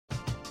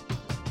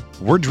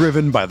We're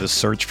driven by the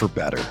search for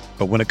better.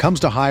 But when it comes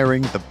to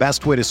hiring, the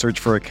best way to search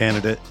for a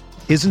candidate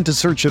isn't to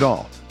search at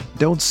all.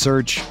 Don't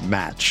search,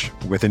 match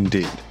with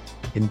Indeed.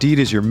 Indeed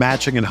is your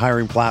matching and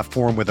hiring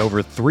platform with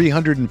over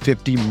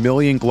 350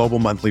 million global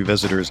monthly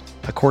visitors,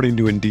 according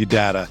to Indeed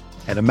data,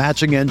 and a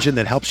matching engine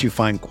that helps you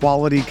find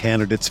quality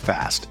candidates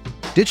fast.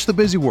 Ditch the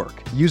busy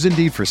work. Use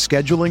Indeed for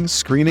scheduling,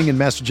 screening, and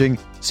messaging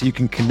so you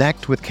can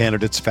connect with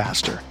candidates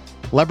faster.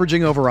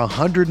 Leveraging over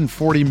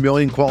 140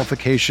 million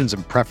qualifications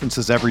and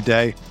preferences every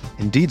day,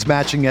 Indeed's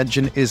matching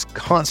engine is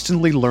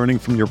constantly learning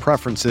from your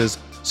preferences,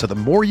 so the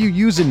more you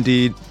use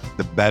Indeed,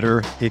 the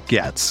better it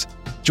gets.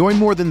 Join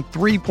more than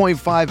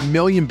 3.5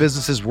 million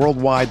businesses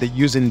worldwide that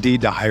use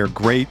Indeed to hire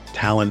great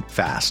talent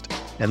fast.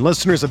 And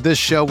listeners of this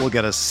show will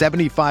get a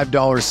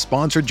 $75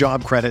 sponsored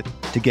job credit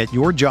to get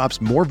your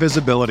jobs more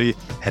visibility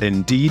at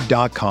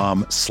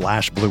Indeed.com/Blue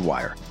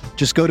Wire.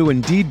 Just go to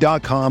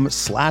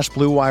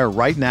Indeed.com/Blue Wire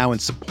right now and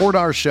support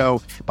our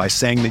show by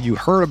saying that you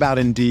heard about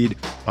Indeed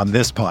on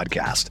this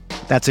podcast.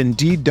 That's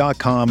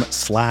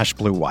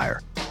Indeed.com/Blue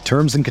Wire.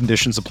 Terms and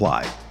conditions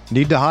apply.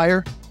 Need to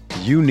hire?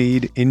 You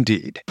need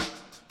Indeed.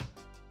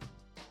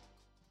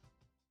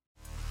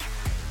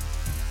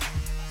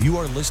 You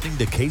are listening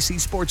to KC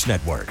Sports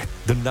Network,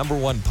 the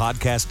 #1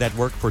 podcast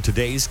network for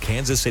today's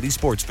Kansas City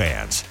sports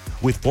fans.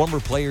 With former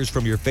players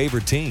from your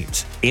favorite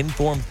teams,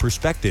 informed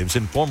perspectives,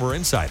 and former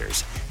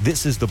insiders,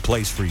 this is the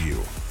place for you.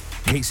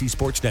 KC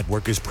Sports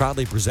Network is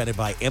proudly presented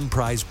by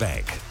Emprise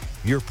Bank,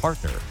 your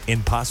partner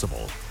in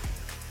possible.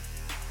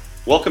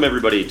 Welcome,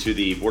 everybody, to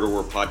the Border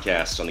War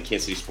podcast on the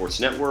Kansas City Sports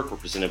Network. We're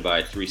presented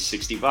by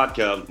 360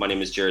 Vodka. My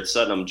name is Jared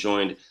Sutton. I'm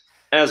joined,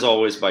 as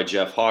always, by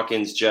Jeff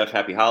Hawkins. Jeff,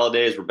 happy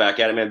holidays. We're back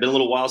at it, man. Been a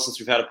little while since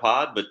we've had a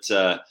pod, but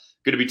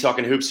good to be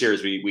talking hoops here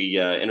as we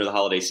enter the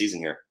holiday season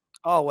here.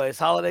 Always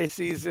holiday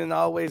season,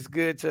 always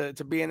good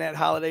to be in that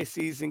holiday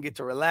season, get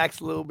to relax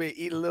a little bit,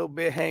 eat a little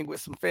bit, hang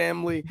with some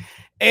family,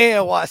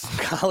 and watch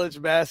some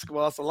college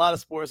basketball. It's a lot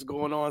of sports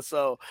going on.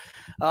 So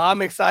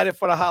I'm excited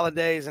for the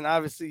holidays, and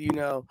obviously,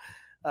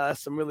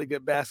 some really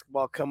good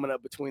basketball coming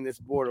up between this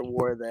border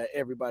war that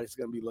everybody's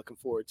going to be looking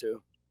forward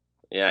to.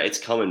 Yeah, it's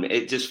coming.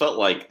 It just felt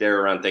like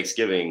there around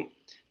Thanksgiving,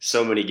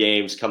 so many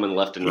games coming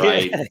left and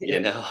right,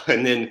 and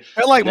then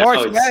felt like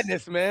March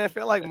Madness, man.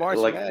 Felt like March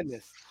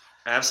Madness.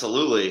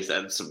 Absolutely.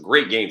 And some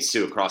great games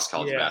too across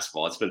college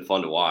basketball. It's been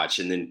fun to watch.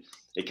 And then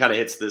it kind of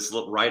hits this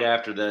right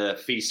after the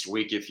feast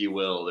week, if you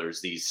will.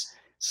 There's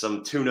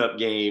some tune-up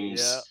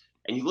games. Yeah.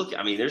 And you look,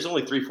 there's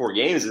only 3-4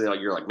 games, and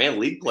you're like, man,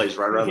 league play's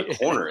right around the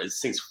corner. This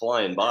thing's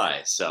flying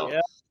by. So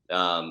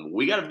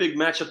we got a big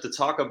matchup to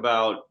talk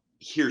about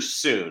here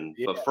soon.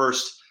 Yeah. But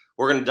first,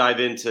 we're going to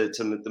dive into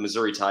the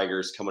Missouri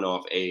Tigers coming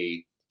off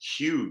a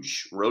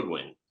huge road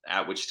win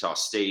at Wichita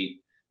State.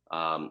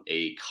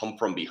 A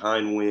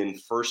come-from-behind win,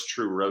 first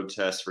true road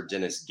test for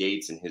Dennis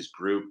Gates and his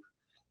group.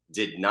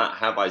 Did not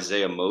have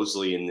Isaiah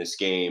Mosley in this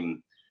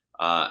game,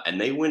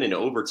 and they win in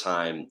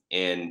overtime.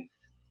 And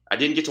I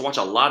didn't get to watch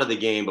a lot of the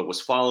game, but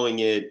was following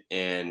it,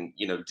 and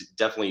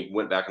definitely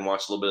went back and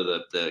watched a little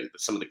bit of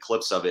some of the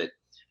clips of it.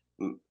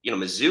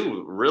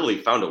 Mizzou really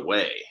found a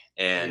way,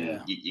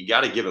 and you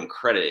got to give them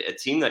credit. A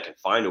team that can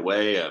find a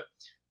way, a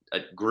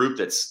group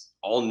that's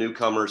all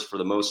newcomers for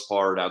the most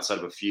part, outside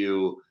of a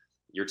few.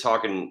 You're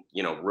talking,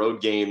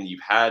 road game.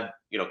 You've had,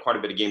 quite a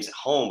bit of games at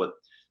home, but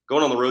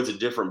going on the road's a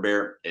different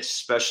bear,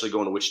 especially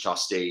going to Wichita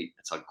State.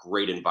 It's a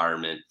great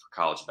environment for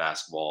college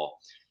basketball.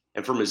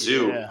 And for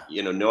Mizzou,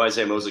 no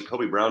Isaiah Mosley.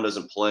 Kobe Brown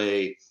doesn't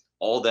play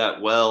all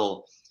that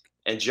well.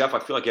 And Jeff, I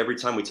feel like every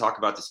time we talk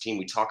about this team,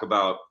 we talk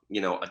about,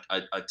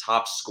 a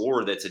top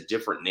scorer that's a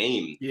different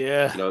name.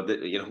 Yeah.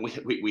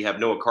 We have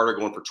Noah Carter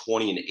going for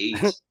 20 and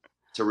 8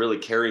 to really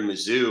carry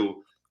Mizzou.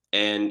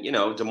 And,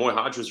 Demoy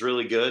Hodge was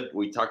really good.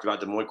 We talked about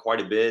Demoy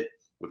quite a bit.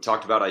 We've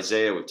talked about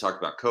Isaiah. We've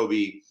talked about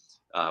Kobe.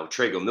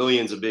 Trey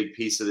Gomillion's a big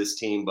piece of this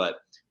team. But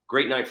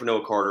great night for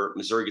Noah Carter.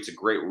 Missouri gets a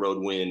great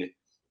road win.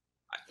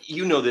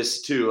 You know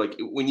this, too. Like,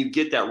 when you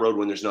get that road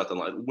win, there's nothing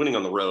like winning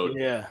on the road.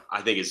 Yeah.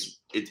 I think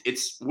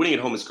it's winning at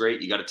home is great.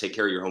 You got to take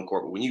care of your home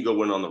court. But when you go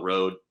win on the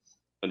road,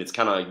 and it's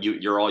kind of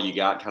you're all you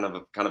got, kind of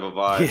a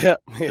vibe. Yeah.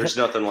 There's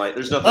nothing us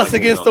like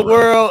against the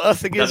world.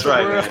 Us against the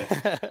world.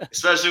 Man.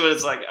 Especially when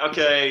it's like,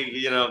 okay,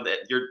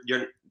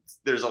 you're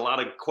there's a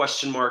lot of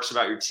question marks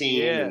about your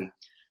team and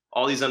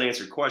all these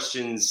unanswered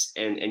questions,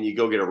 and you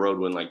go get a road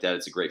win like that.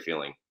 It's a great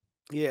feeling.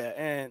 Yeah,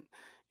 and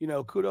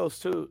kudos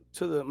to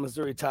the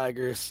Missouri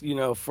Tigers,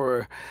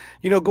 for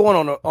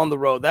going on the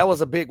road. That was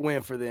a big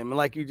win for them, and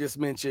like you just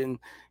mentioned,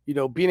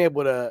 being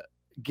able to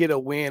get a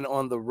win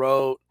on the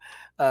road.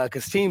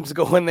 Because teams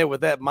go in there with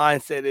that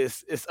mindset,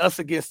 it's us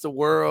against the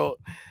world.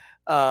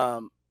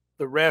 The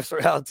refs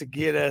are out to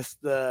get us.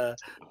 The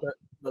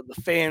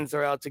fans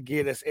are out to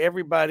get us.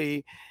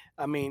 Everybody,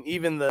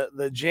 even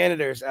the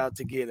janitor's out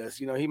to get us.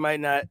 He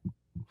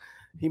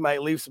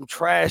might leave some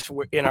trash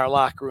in our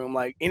locker room,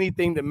 like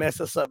anything to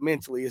mess us up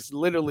mentally. It's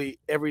literally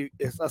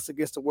it's us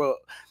against the world.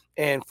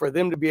 And for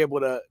them to be able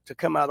to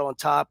come out on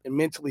top and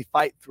mentally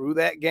fight through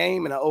that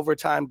game in an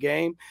overtime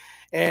game.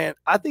 And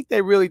I think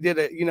they really did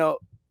it,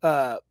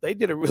 they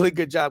did a really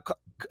good job.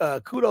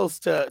 Kudos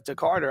to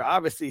Carter.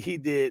 Obviously, he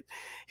did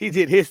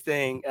his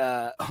thing,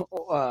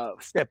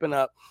 stepping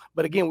up.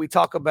 But again, we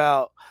talk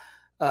about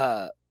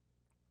the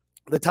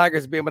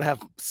Tigers being able to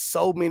have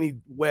so many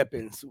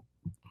weapons.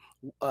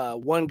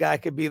 One guy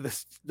could be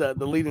the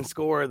leading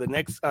scorer. The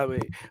next,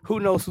 who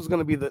knows who's going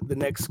to be the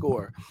next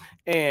scorer?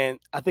 And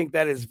I think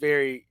that's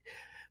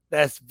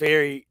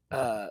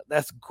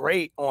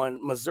great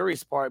on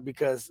Missouri's part,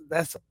 because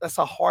that's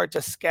a hard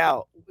to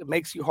scout. It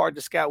makes you hard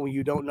to scout when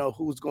you don't know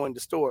who's going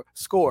to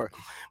score.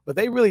 But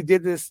they really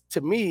did this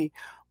to me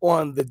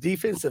on the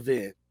defensive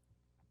end.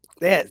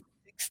 They had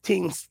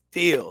 16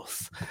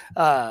 steals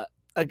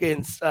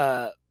against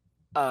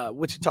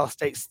Wichita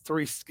State's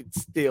 3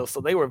 steals.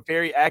 So they were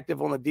very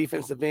active on the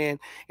defensive end,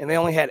 and they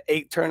only had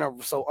 8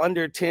 turnovers, so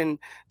under 10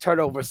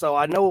 turnovers. So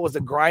I know it was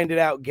a grinded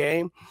out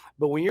game,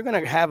 but when you're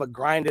going to have a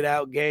grinded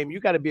out game,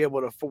 you got to be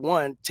able to, for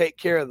one, take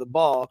care of the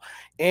ball.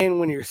 And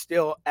when you're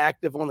still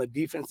active on the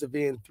defensive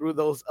end through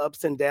those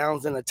ups and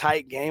downs in a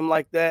tight game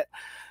like that,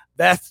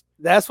 that's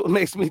what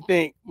makes me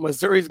think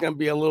Missouri's going to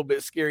be a little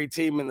bit scary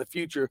team in the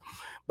future.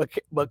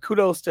 But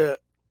kudos to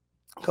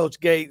Coach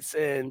Gates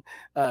and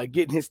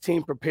getting his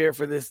team prepared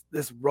for this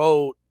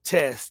road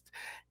test.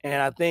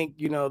 And I think,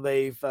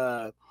 they've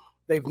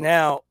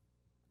now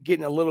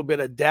getting a little bit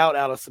of doubt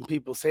out of some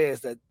people's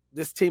heads that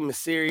this team is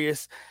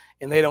serious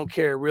and they don't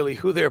care really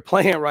who they're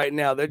playing right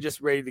now. They're just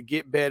ready to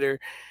get better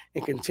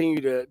and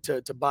continue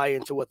to buy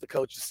into what the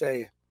coach is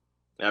saying.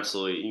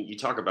 Absolutely. You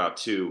talk about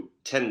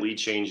 10 lead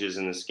changes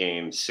in this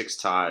game, 6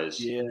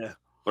 ties. Yeah.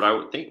 What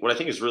I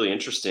think is really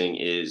interesting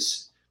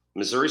is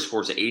Missouri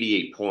scores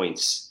 88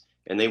 points.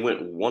 And they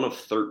went 1 of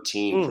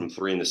 13 from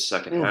 3 in the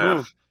second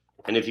half.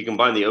 And if you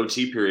combine the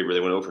OT period where they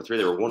went 0 for 3,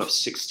 they were 1 of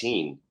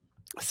 16.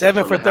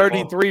 7 for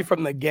 33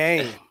 from the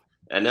game.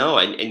 I know,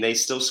 and they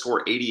still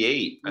score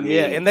 88. I mean,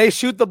 and they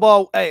shoot the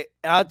ball. Hey,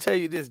 I'll tell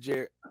you this,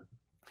 Jared.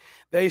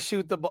 They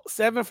shoot the ball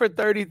 7 for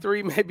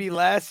 33 maybe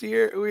last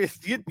year.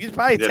 You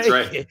probably That's take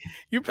right. it.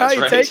 You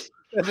probably take 7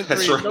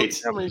 That's threes.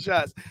 right. How many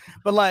shots?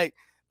 But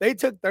they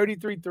took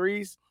 33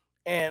 threes,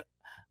 and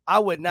I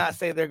would not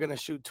say they're going to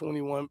shoot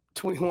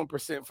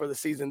 21% for the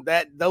season.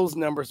 Those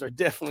numbers are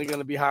definitely going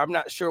to be high. I'm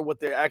not sure what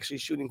they're actually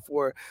shooting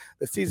for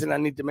the season. I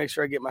need to make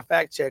sure I get my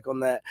fact check on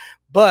that.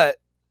 But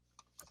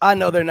I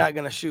know they're not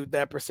going to shoot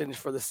that percentage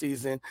for the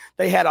season.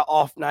 They had an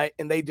off night,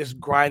 and they just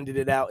grinded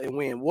it out and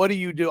win. What do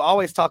you do? I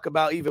always talk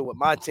about, even with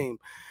my team,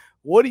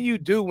 what do you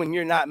do when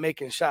you're not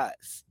making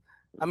shots?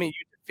 I mean,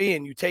 you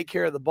defend, you take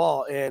care of the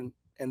ball, and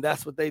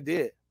that's what they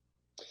did.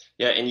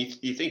 Yeah, and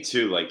you think,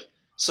 too,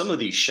 some of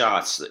these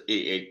shots,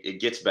 it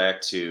gets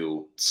back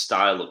to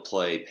style of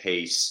play,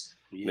 pace.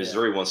 Yeah.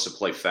 Missouri wants to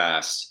play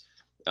fast.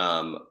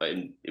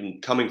 And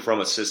coming from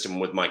a system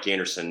with Mike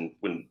Anderson,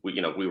 when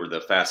we were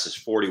the fastest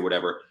 40,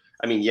 whatever.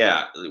 I mean,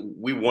 yeah,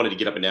 we wanted to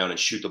get up and down and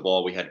shoot the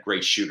ball. We had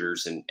great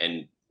shooters,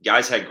 and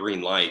guys had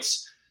green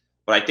lights.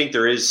 But I think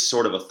there is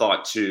sort of a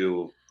thought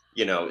to,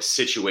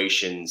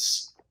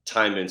 situations,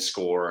 time and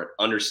score,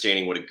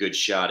 understanding what a good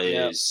shot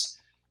is.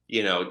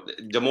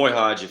 D'Amoy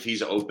Hodge, if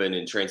he's open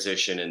in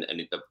transition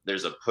and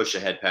there's a push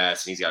ahead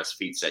pass and he's got his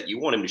feet set, you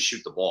want him to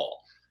shoot the ball.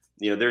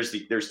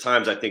 There's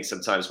times, I think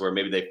sometimes where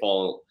maybe they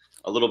fall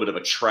a little bit of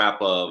a trap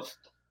of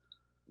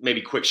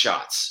maybe quick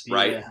shots,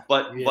 right? Yeah.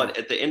 But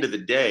at the end of the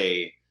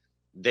day,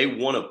 they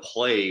want to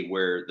play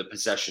where the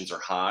possessions are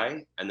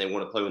high and they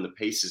want to play when the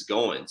pace is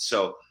going.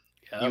 So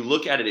you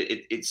look at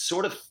it, it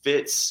sort of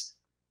fits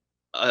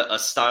a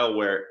style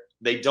where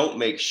they don't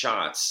make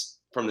shots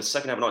from the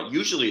second half and on.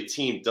 Usually a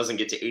team doesn't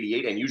get to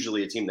 88, and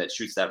usually a team that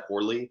shoots that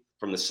poorly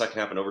from the second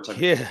half and overtime,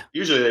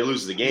 usually they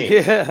lose the game.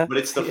 Yeah. But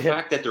it's the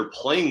fact that they're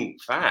playing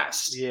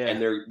fast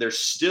and they're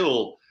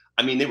still,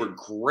 I mean, they were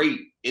great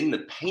in the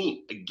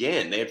paint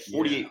again. They had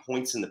 48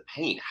 points in the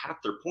paint.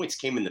 Half their points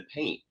came in the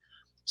paint.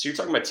 So you're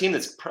talking about a team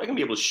that's probably going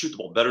to be able to shoot the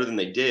ball better than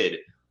they did,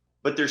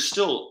 but they're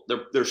still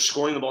they're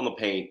scoring the ball in the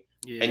paint.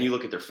 Yeah. And you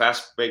look at their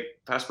fast break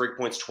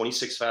points,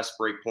 26 fast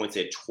break points.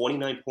 They had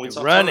 29 points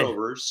off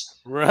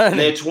turnovers. And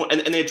they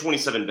had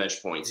 27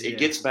 bench points. Yeah. It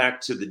gets back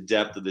to the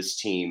depth of this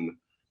team.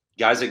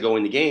 Guys that go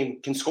in the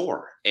game can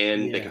score,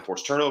 and they can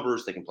force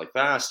turnovers. They can play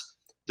fast.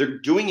 They're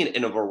doing it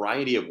in a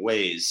variety of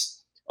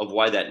ways of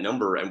why that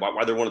number and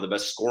why they're one of the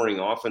best scoring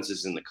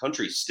offenses in the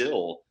country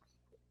still.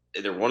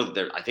 They're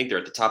I think they're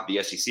at the top of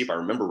the SEC, if I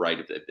remember right.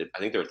 I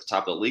think they're at the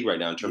top of the league right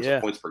now in terms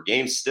of points per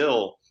game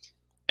still.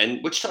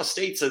 And Wichita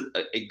State's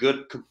a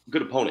good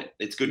opponent.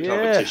 It's good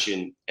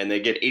competition, and they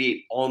get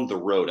 88 on the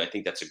road. I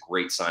think that's a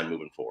great sign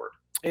moving forward.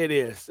 It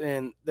is,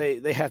 and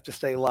they have to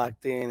stay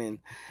locked in. And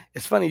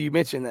it's funny you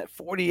mentioned that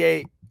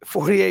 48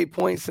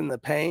 points in the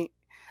paint.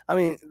 I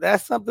mean,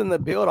 that's something to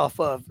build off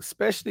of,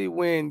 especially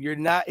when you're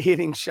not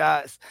hitting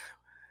shots.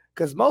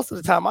 Because most of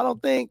the time, I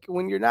don't think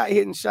when you're not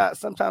hitting shots,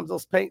 sometimes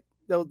those paint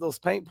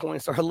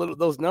points are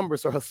those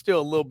numbers are still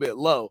a little bit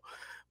low.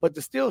 But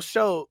to still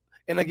show.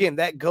 And again,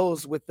 that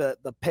goes with the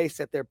pace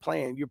that they're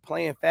playing. You're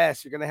playing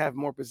fast. You're going to have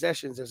more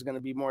possessions. There's going to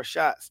be more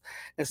shots,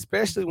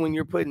 especially when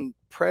you're putting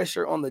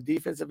pressure on the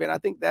defensive end. I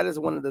think that is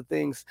one of the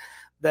things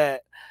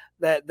that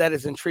that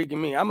is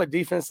intriguing me. I'm a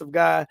defensive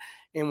guy,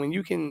 and when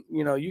you can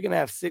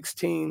have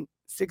 16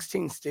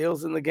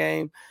 steals in the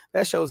game,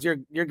 that shows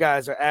your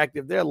guys are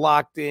active. They're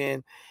locked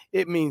in.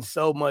 It means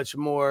so much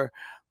more.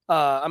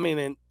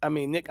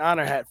 Nick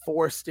Honor had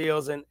 4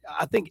 steals, and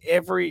I think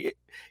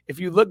if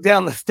you look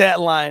down the stat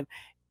line,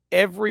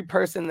 every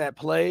person that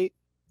played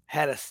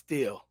had a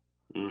steal.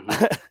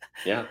 Mm-hmm.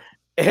 Yeah.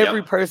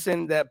 Every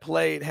person that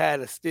played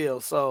had a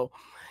steal. So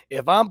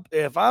if I'm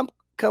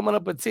coming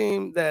up a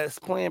team that's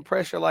playing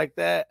pressure like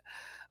that,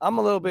 I'm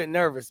a little bit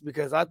nervous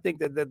because I think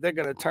that they're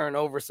going to turn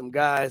over some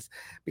guys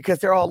because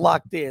they're all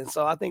locked in.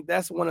 So I think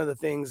that's one of the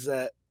things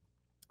that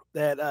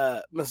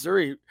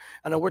Missouri,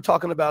 I know we're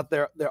talking about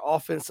their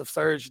offensive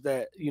surge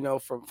that,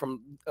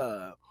 from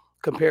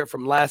compared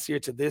from last year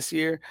to this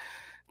year.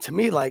 To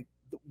me, like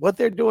what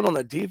they're doing on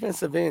the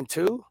defensive end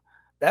too,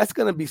 that's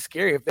going to be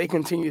scary if they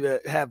continue to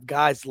have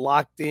guys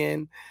locked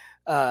in.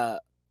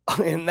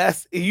 And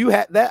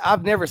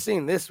I've never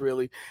seen this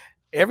really.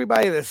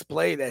 Everybody that's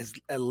played has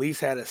at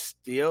least had a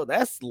steal.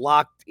 That's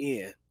locked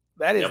in.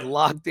 That is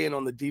locked in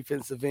on the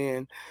defensive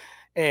end.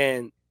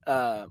 And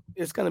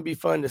it's going to be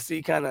fun to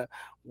see kind of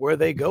where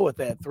they go with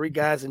that. 3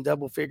 guys in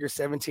double figures,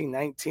 17,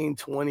 19,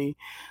 20.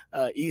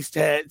 East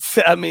had,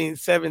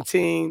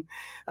 17.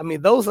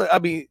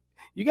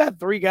 You got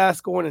 3 guys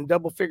scoring in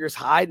double figures,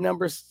 high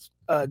numbers,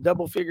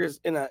 double figures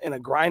in a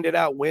grinded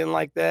out win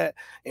like that,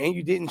 and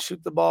you didn't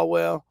shoot the ball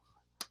well,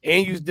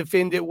 and you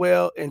defended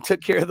well and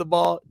took care of the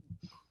ball.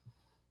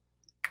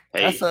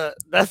 Hey,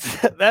 that's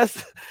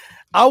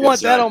I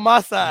want that on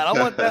my side. I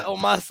want that on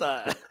my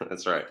side.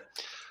 That's right.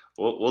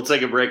 We'll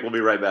take a break. We'll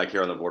be right back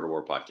here on the Border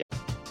War Podcast.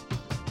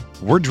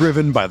 We're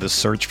driven by the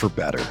search for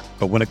better.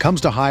 But when it comes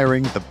to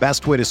hiring, the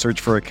best way to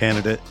search for a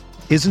candidate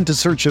isn't to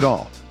search at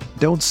all.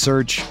 Don't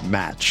search,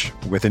 match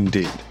with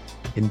Indeed.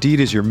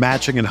 Indeed is your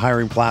matching and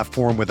hiring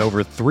platform with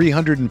over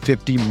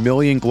 350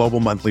 million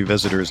global monthly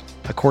visitors,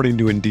 according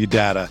to Indeed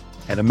data,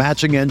 and a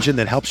matching engine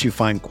that helps you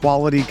find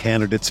quality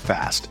candidates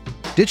fast.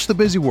 Ditch the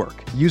busy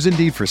work. Use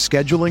Indeed for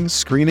scheduling,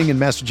 screening, and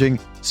messaging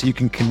so you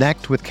can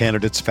connect with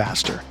candidates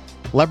faster.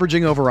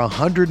 Leveraging over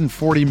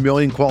 140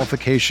 million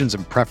qualifications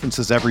and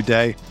preferences every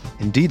day,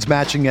 Indeed's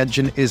matching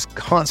engine is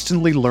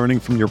constantly learning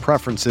from your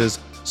preferences,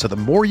 so the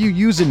more you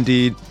use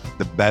Indeed,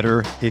 the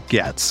better it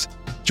gets.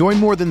 Join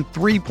more than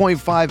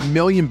 3.5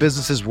 million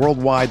businesses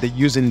worldwide that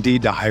use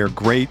Indeed to hire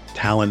great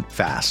talent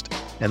fast.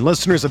 And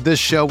listeners of this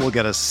show will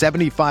get a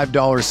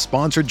 $75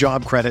 sponsored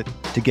job credit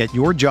to get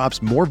your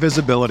jobs more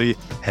visibility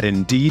at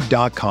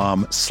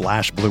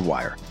Indeed.com/Blue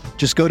Wire.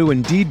 Just go to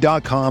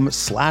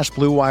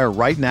Indeed.com/Blue Wire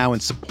right now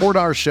and support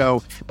our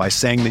show by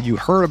saying that you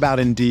heard about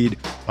Indeed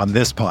on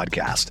this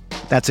podcast.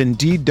 That's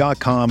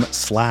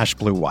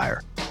Indeed.com/Blue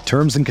Wire.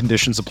 Terms and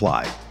conditions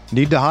apply.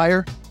 Need to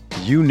hire?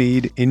 You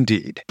need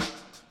Indeed.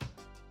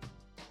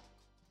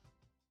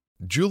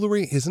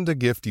 Jewelry isn't a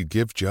gift you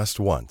give just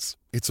once.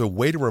 It's a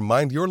way to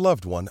remind your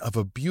loved one of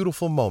a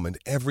beautiful moment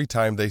every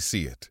time they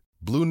see it.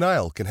 Blue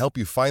Nile can help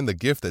you find the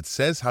gift that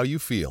says how you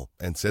feel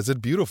and says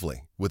it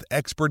beautifully, with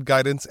expert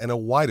guidance and a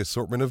wide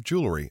assortment of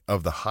jewelry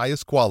of the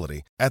highest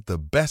quality at the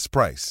best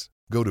price.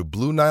 Go to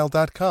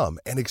BlueNile.com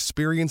and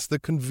experience the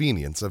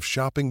convenience of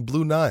shopping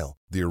Blue Nile,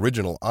 the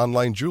original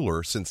online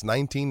jeweler since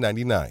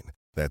 1999.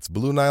 That's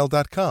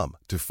BlueNile.com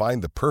to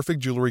find the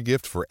perfect jewelry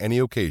gift for any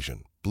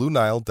occasion.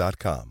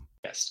 BlueNile.com.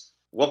 Yes.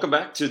 Welcome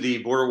back to the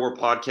Border War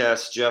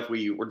Podcast. Jeff,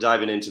 we're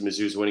diving into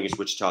Mizzou's winning against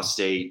Wichita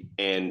State.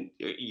 And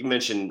you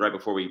mentioned right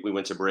before we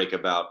went to break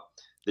about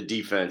the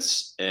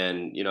defense.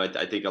 And,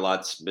 I think a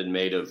lot's been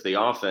made of the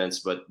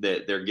offense, but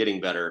they're getting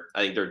better.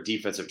 I think their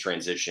defensive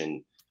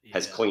transition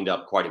has cleaned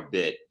up quite a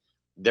bit.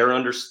 They're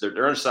undersized. They're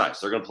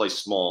going to play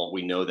small.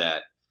 We know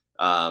that.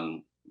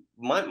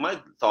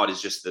 My thought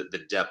is just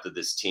the depth of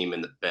this team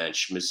and the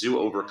bench. Mizzou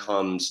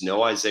overcomes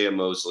no Isaiah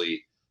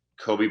Mosley.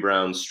 Kobe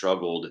Brown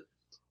struggled.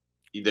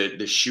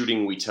 The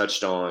shooting we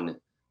touched on,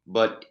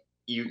 but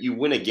you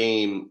win a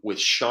game with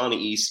Sean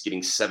East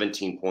getting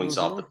 17 points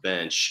off the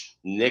bench.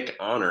 Nick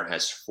Honor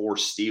has 4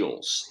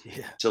 steals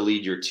to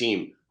lead your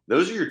team.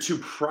 Those are your 2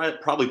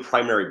 probably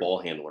primary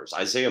ball handlers.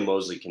 Isaiah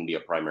Mosley can be a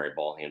primary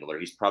ball handler.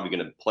 He's probably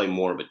going to play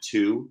more of a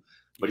 2,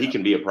 but he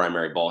can be a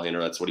primary ball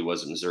handler. That's what he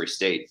was at Missouri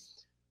State.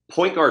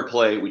 Point guard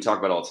play, we talk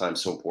about all the time,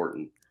 so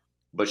important.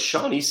 But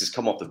Sean East has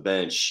come off the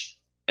bench,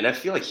 and I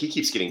feel like he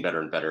keeps getting better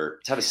and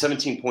better. To have a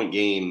 17-point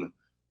game,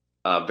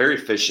 very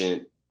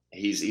efficient.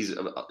 He's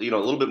a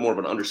little bit more of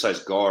an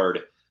undersized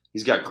guard.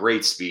 He's got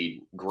great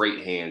speed,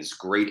 great hands,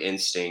 great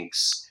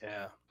instincts.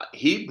 Yeah,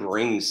 he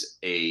brings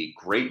a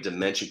great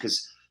dimension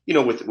because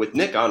with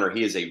Nick Honor,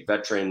 he is a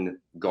veteran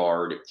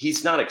guard.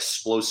 He's not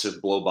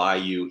explosive, blow by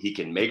you. He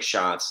can make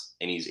shots,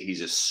 and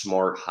he's a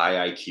smart,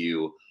 high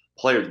IQ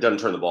player that doesn't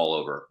turn the ball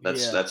over.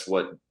 That's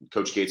what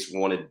Coach Gates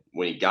wanted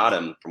when he got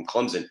him from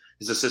Clemson.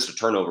 His assist to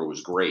turnover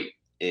was great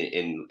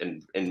in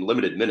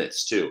limited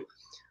minutes too.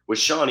 With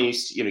Sean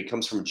East, he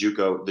comes from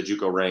JUCO, the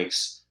JUCO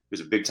ranks. He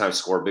was a big-time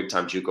scorer,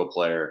 big-time JUCO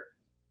player.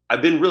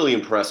 I've been really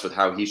impressed with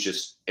how he's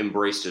just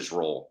embraced his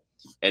role.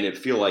 And it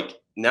feel like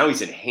now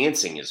he's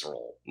enhancing his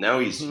role. Now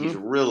he's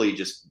really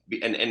just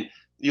and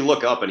you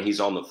look up and he's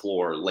on the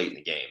floor late in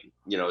the game.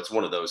 It's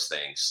one of those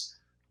things.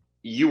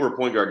 You were a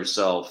point guard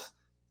yourself,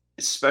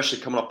 especially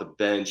coming off the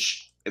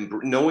bench and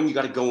knowing you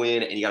got to go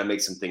in and you got to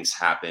make some things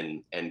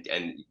happen. And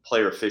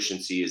player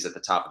efficiency is at the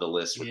top of the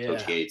list with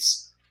Coach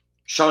Gates.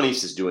 Sean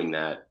East is doing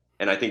that.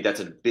 And I think that's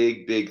a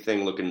big, big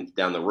thing looking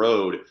down the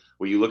road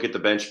where you look at the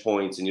bench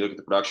points and you look at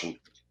the production.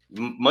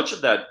 Much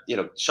of that,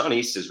 Sean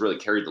East has really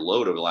carried the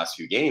load over the last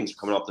few games,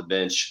 coming off the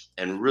bench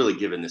and really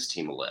giving this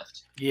team a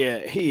lift. Yeah,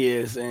 he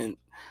is. And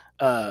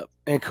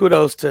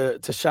kudos to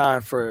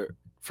Sean for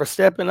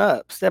stepping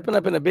up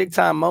in a big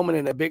time moment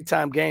in a big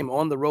time game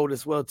on the road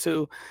as well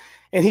too.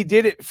 And he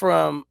did it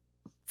from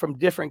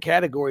different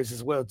categories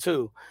as well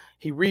too.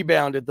 He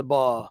rebounded the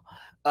ball.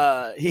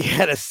 He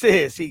had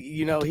assists.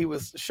 He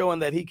was showing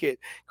that he could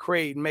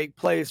create and make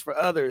plays for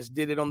others,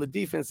 did it on the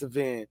defensive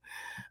end.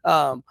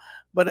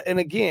 But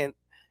kind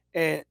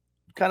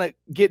of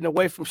getting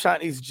away from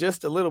Sean East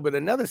just a little bit.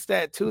 Another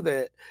stat too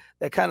that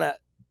kind of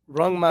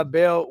rung my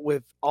bell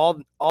with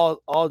all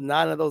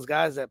 9 of those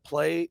guys that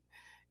played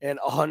and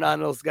all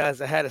 9 of those guys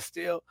that had a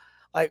steal.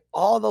 Like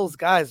all those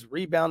guys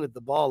rebounded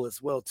the ball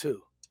as well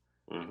too.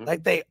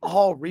 Like they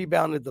all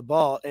rebounded the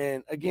ball.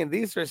 And again,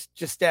 these are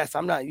just stats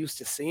I'm not used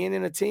to seeing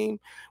in a team.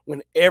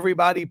 When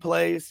everybody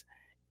plays,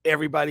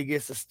 everybody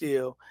gets a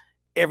steal.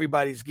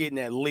 Everybody's getting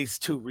at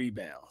least 2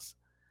 rebounds.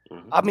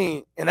 I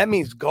mean, and that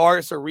means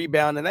guards are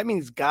rebounding. That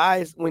means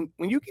guys, when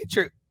you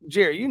get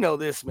Jerry, you know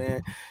this,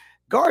 man.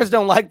 Guards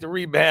don't like to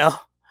rebound.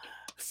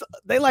 So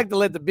they like to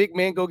let the big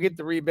man go get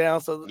the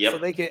rebound so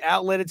they can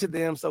outlet it to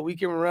them so we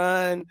can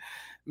run.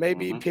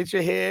 Maybe pitch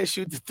ahead,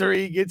 shoot the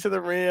 3, get to the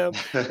rim.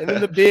 And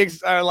then the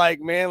bigs are like,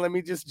 man, let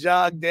me just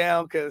jog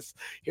down because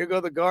here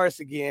go the guards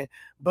again.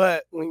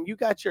 But when you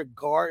got your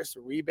guards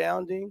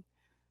rebounding,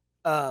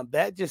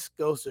 that just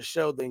goes to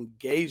show the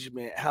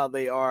engagement, how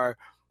they are,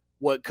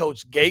 what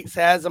Coach Gates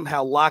has them,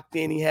 how locked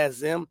in he has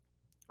them,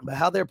 but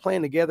how they're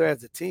playing together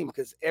as a team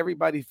because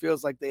everybody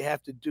feels like they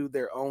have to do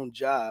their own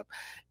job.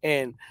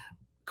 And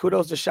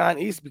kudos to Sean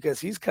East because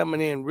he's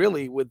coming in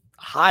really with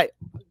high.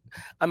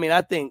 I mean,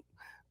 I think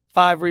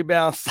 5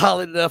 rebounds,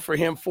 solid enough for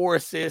him, 4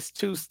 assists,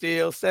 2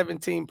 steals,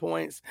 17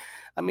 points.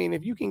 I mean,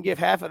 if you can give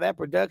half of that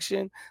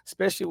production,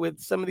 especially with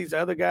some of these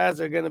other guys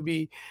that are going to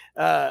be,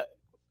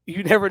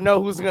 you never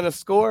know who's going to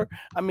score.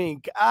 I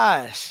mean,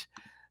 gosh.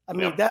 I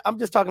mean, I'm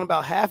just talking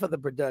about half of the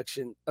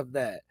production of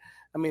that.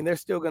 I mean, they're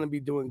still going to be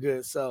doing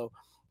good. So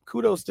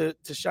kudos to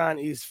Sean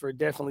East for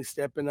definitely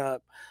stepping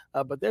up.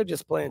 But they're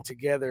just playing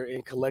together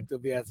and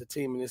collectively as a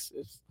team. And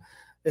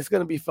it's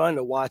going to be fun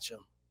to watch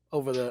them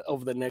over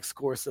the next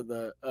course of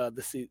the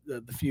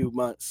few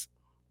months.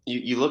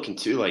 You look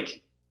into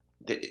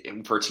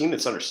for a team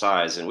that's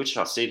undersized, and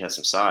Wichita State has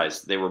some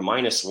size, they were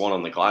 -1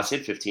 on the glass. They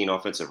had 15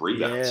 offensive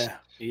rebounds.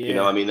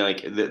 Yeah. I mean,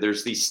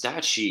 there's these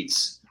stat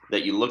sheets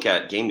that you look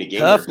at game to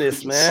game.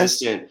 Toughness, man.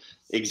 Consistent.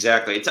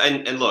 Exactly. It's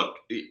and look,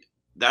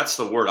 that's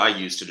the word I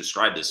use to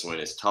describe this win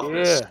is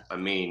toughness. Yeah. I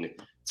mean,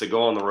 to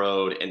go on the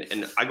road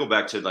and I go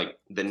back to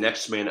the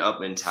next man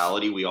up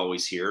mentality we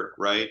always hear,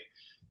 right?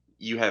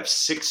 You have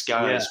 6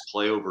 guys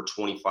play over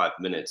 25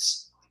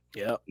 minutes.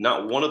 Yeah.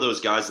 Not one of those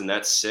guys in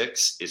that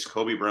 6 is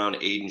Kobe Brown,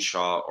 Aiden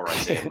Shaw, or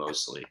Isaiah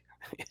Mosley.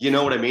 You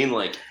know what I mean?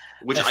 Which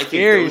that's I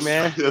think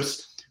scary,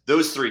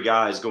 those 3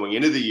 guys going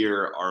into the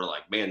year are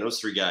man, those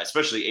 3 guys,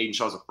 especially Aiden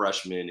Shaw's a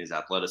freshman, his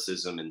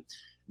athleticism. And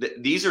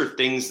these are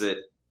things that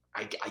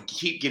I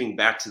keep getting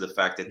back to the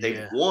fact that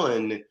they've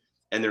won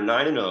and they're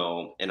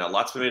 9-0 and a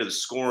lot's been made of the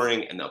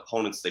scoring and the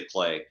opponents they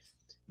play.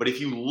 But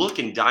if you look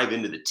and dive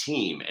into the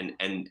team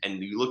and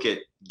you look at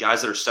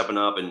guys that are stepping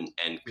up and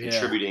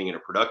contributing and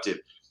are productive,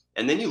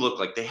 and then you look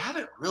like they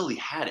haven't really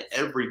had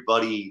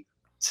everybody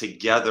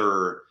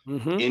together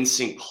in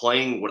sync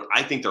playing what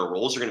I think their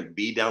roles are going to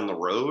be down the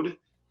road.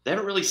 They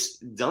haven't really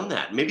done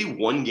that. Maybe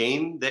one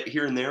game that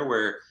here and there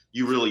where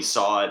you really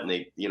saw it and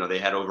they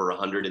had over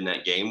 100 in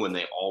that game when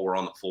they all were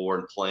on the floor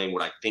and playing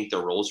what I think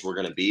their roles were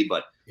going to be.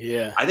 But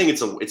I think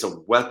it's a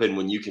weapon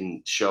when you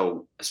can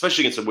show,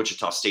 especially against a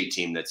Wichita State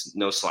team that's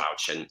no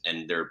slouch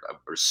and they're a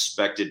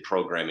respected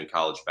program in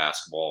college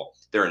basketball.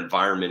 Their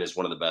environment is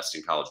one of the best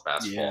in college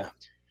basketball. Yeah.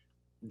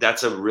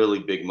 That's a really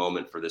big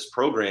moment for this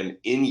program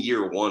in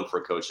year 1 for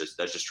a coach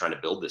that's just trying to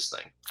build this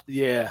thing.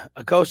 Yeah,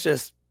 a coach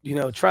that's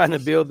trying to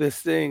build this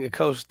thing, a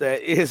coach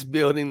that is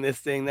building this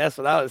thing. That's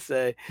what I would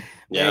say.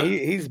 Yeah,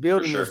 he's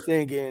building this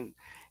thing, and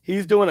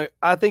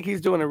I think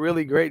he's doing a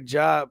really great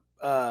job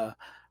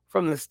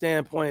from the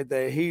standpoint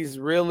that he's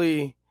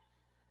really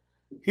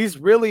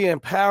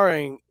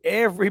empowering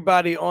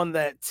everybody on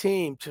that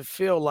team to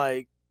feel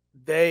like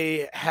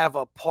they have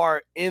a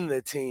part in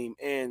the team.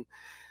 And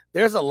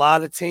there's a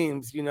lot of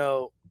teams, you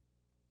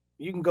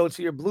can go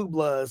to your blue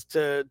bloods,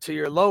 to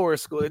your lower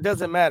school. It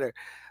doesn't matter.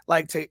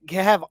 Like to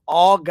have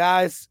all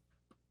guys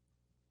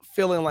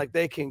feeling like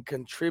they can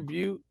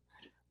contribute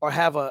or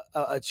have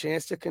a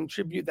chance to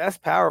contribute, that's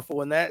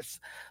powerful. And that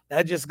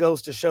just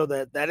goes to show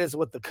that is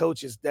what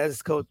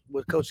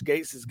what Coach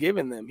Gates is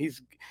giving them.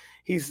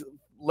 He's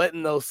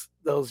letting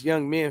those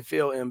young men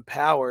feel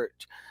empowered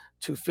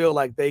to feel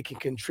like they can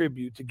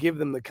contribute, to give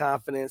them the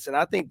confidence. And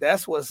I think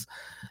that's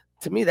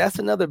to me, that's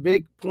another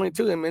big point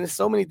too. I mean, there's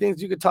so many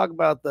things you could talk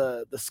about,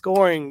 the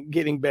scoring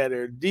getting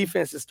better,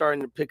 defense is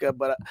starting to pick up,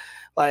 but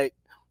like,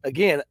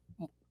 again,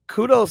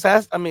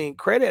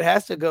 credit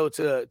has to go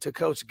to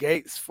Coach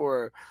Gates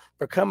for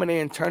coming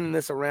in, turning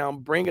this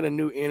around, bringing a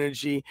new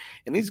energy.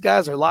 And these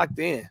guys are locked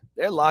in.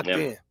 They're locked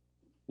in.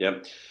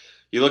 Yep.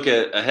 You look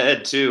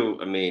ahead too.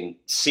 I mean,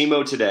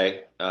 SEMO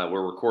today,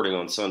 we're recording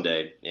on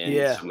Sunday, and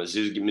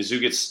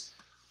Mizzou gets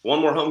one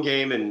more home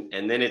game, and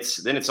then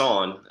it's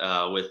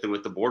on with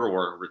the Border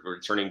War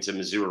returning to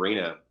Mizzou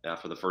Arena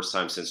for the first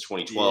time since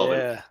 2012. Yeah.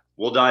 And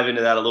we'll dive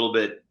into that a little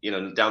bit,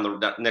 down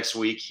the next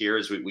week here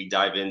as we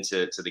dive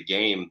into the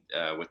game,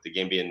 with the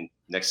game being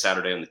next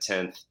Saturday on the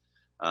 10th.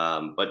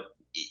 But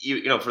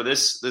for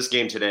this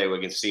game today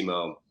against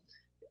SEMO,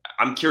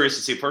 I'm curious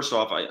to see. First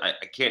off, I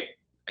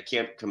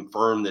can't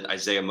confirm that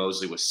Isaiah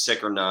Mosley was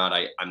sick or not.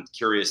 I'm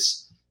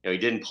curious. He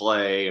didn't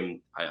play,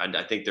 and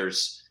I think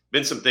there's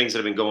been some things that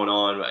have been going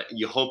on.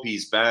 You hope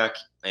he's back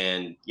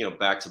and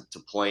back to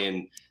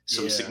playing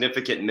some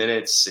significant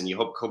minutes, and you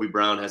hope Kobe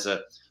Brown has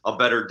a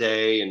better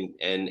day,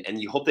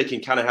 and you hope they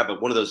can kind of have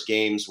one of those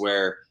games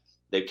where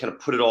they kind of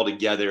put it all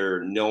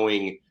together,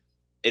 knowing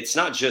it's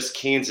not just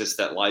Kansas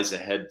that lies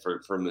ahead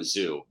for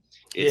Mizzou.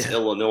 It's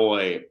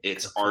Illinois,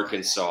 it's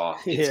Arkansas,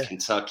 it's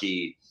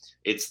Kentucky,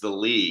 it's the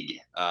league.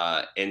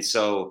 And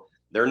so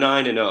they're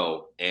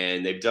 9-0,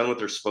 and they've done what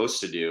they're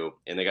supposed to do,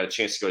 and they got a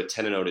chance to go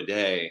to 10-0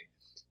 today.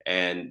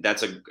 And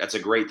that's a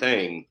great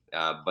thing.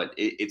 But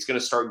it's going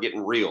to start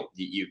getting real.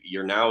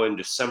 You're now in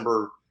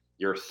December.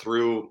 You're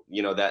through,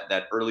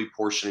 that early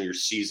portion of your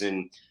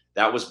season.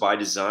 That was by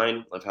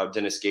design of how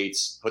Dennis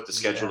Gates put the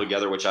schedule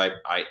together, which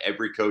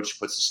every coach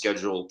puts the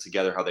schedule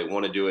together how they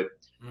want to do it,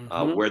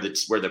 where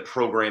the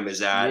program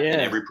is at,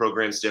 and every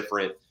program's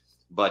different.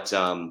 But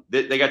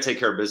they got to take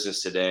care of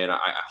business today, and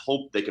I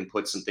hope they can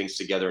put some things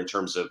together in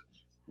terms of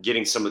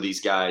getting some of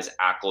these guys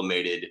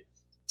acclimated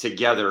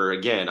together.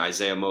 Again,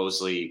 Isaiah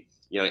Mosley,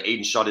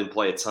 Aiden Shaw didn't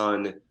play a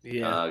ton.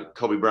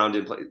 Kobe Brown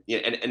didn't play.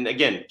 And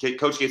again,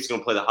 Coach Gates is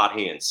going to play the hot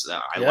hands.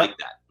 I like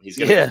that. He's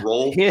going to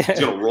roll. He's going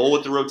to roll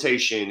with the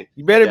rotation.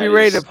 You better be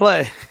ready to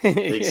play.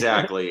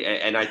 Exactly.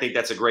 And I think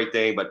that's a great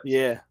thing. But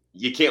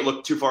you can't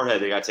look too far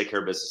ahead. They got to take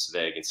care of business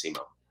today against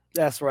SEMO.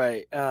 That's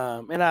right.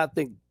 And I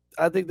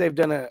think they've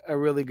done a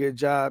really good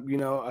job.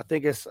 I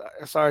think it's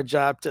our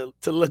job to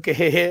look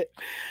ahead.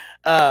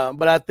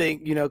 But I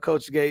think,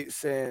 Coach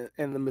Gates and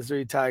the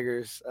Missouri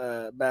Tigers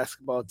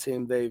basketball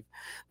team,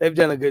 they've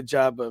done a good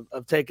job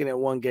of taking it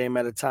one game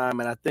at a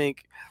time. And I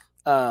think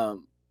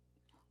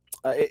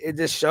it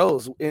just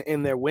shows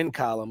in their win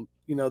column.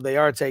 They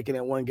are taking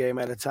it one game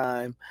at a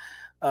time,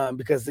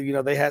 because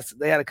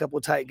they had a couple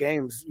of tight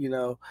games,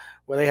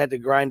 where they had to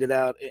grind it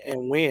out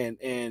and win.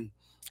 And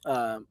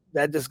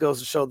that just goes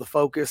to show the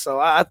focus. So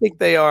I think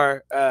they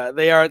are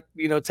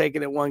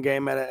taking it one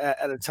game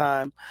at a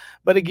time.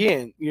 But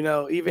again,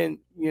 even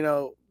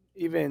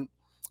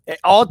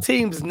all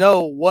teams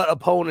know what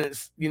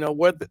opponents,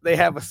 what they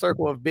have a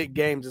circle of big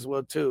games as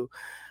well too.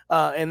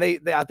 And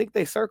I think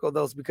they circle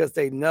those because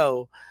they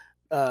know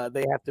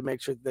they have to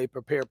make sure they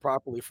prepare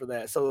properly for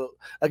that. So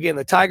again,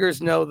 the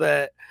Tigers know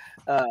that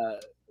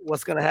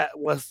what's going to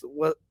happen,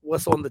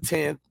 what's on the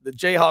 10th. The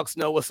Jayhawks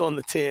know what's on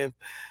the 10th,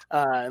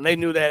 and they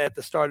knew that at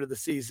the start of the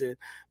season.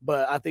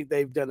 But I think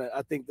I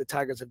think the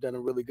Tigers have done a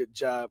really good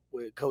job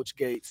with Coach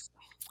Gates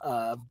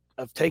of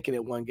taking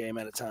it one game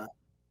at a time.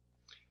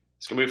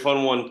 It's gonna be a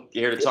fun one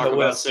here to talk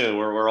about soon.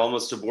 We're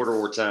almost to border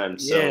war time,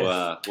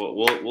 so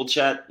we'll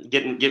chat.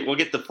 We'll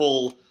get the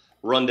full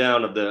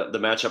rundown of the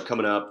matchup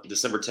coming up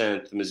December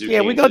 10th. Mizzou.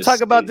 Yeah, we're gonna talk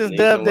about this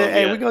dub.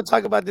 We're gonna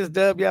talk about this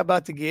dub y'all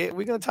about to get.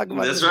 We're gonna talk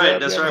about That's right.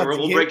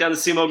 We'll break down the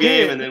SEMO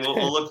game, and then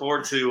we'll look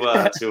forward to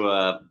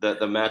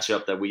the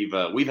matchup that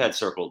we've had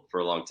circled for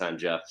a long time,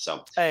 Jeff.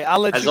 So hey, I'll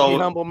let you be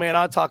humble, man.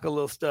 I'll talk a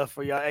little stuff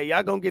for y'all. Hey,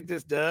 y'all gonna get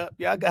this dub.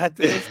 Y'all got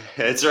this.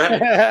 That's right.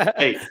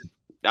 Hey,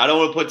 I don't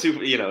want to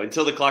put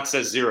until the clock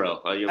says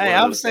 0. Hey,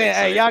 I'm saying,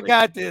 hey, y'all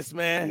got this,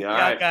 man. All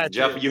right,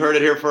 Jeff, you heard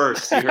it here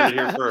first.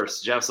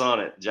 Jeff's on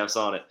it.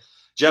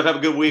 Jeff, have a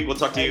good week. We'll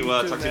talk to you.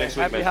 Talk to you next week,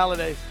 man. Happy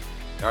holidays.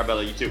 All right,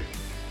 Bella, you too.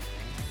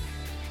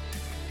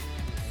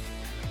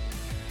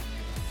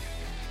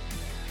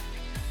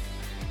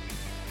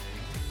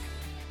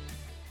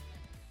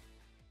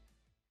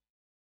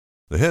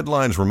 The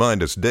headlines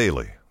remind us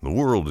daily the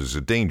world is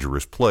a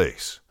dangerous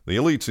place. The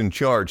elites in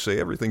charge say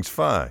everything's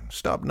fine.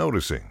 Stop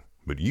noticing.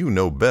 But you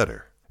know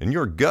better. And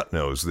your gut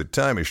knows that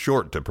time is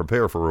short to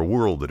prepare for a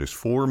world that is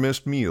 4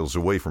 missed meals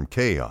away from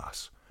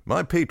chaos.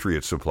 My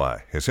Patriot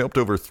Supply has helped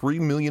over 3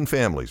 million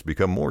families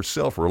become more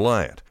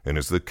self-reliant and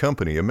is the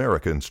company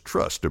Americans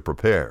trust to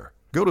prepare.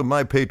 Go to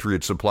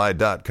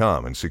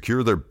MyPatriotSupply.com and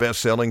secure their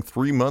best-selling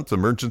 3-month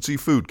emergency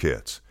food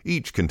kits.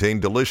 Each contain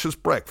delicious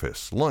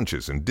breakfasts,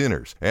 lunches, and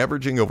dinners,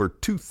 averaging over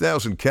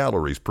 2,000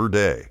 calories per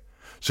day.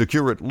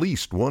 Secure at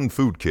least 1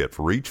 food kit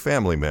for each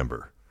family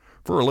member.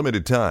 For a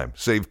limited time,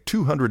 save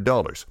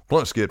 $200,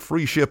 plus get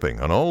free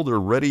shipping on all their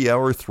Ready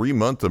Hour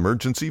 3-month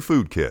emergency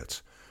food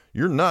kits.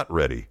 You're not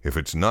ready if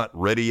it's not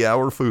Ready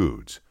Hour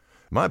Foods.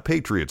 My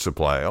Patriot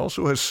Supply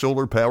also has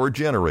solar-powered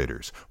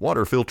generators,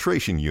 water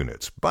filtration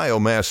units,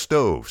 biomass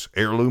stoves,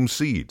 heirloom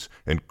seeds,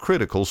 and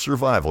critical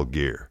survival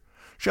gear.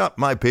 Shop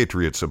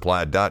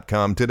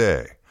MyPatriotSupply.com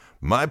today.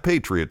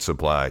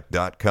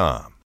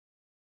 MyPatriotSupply.com.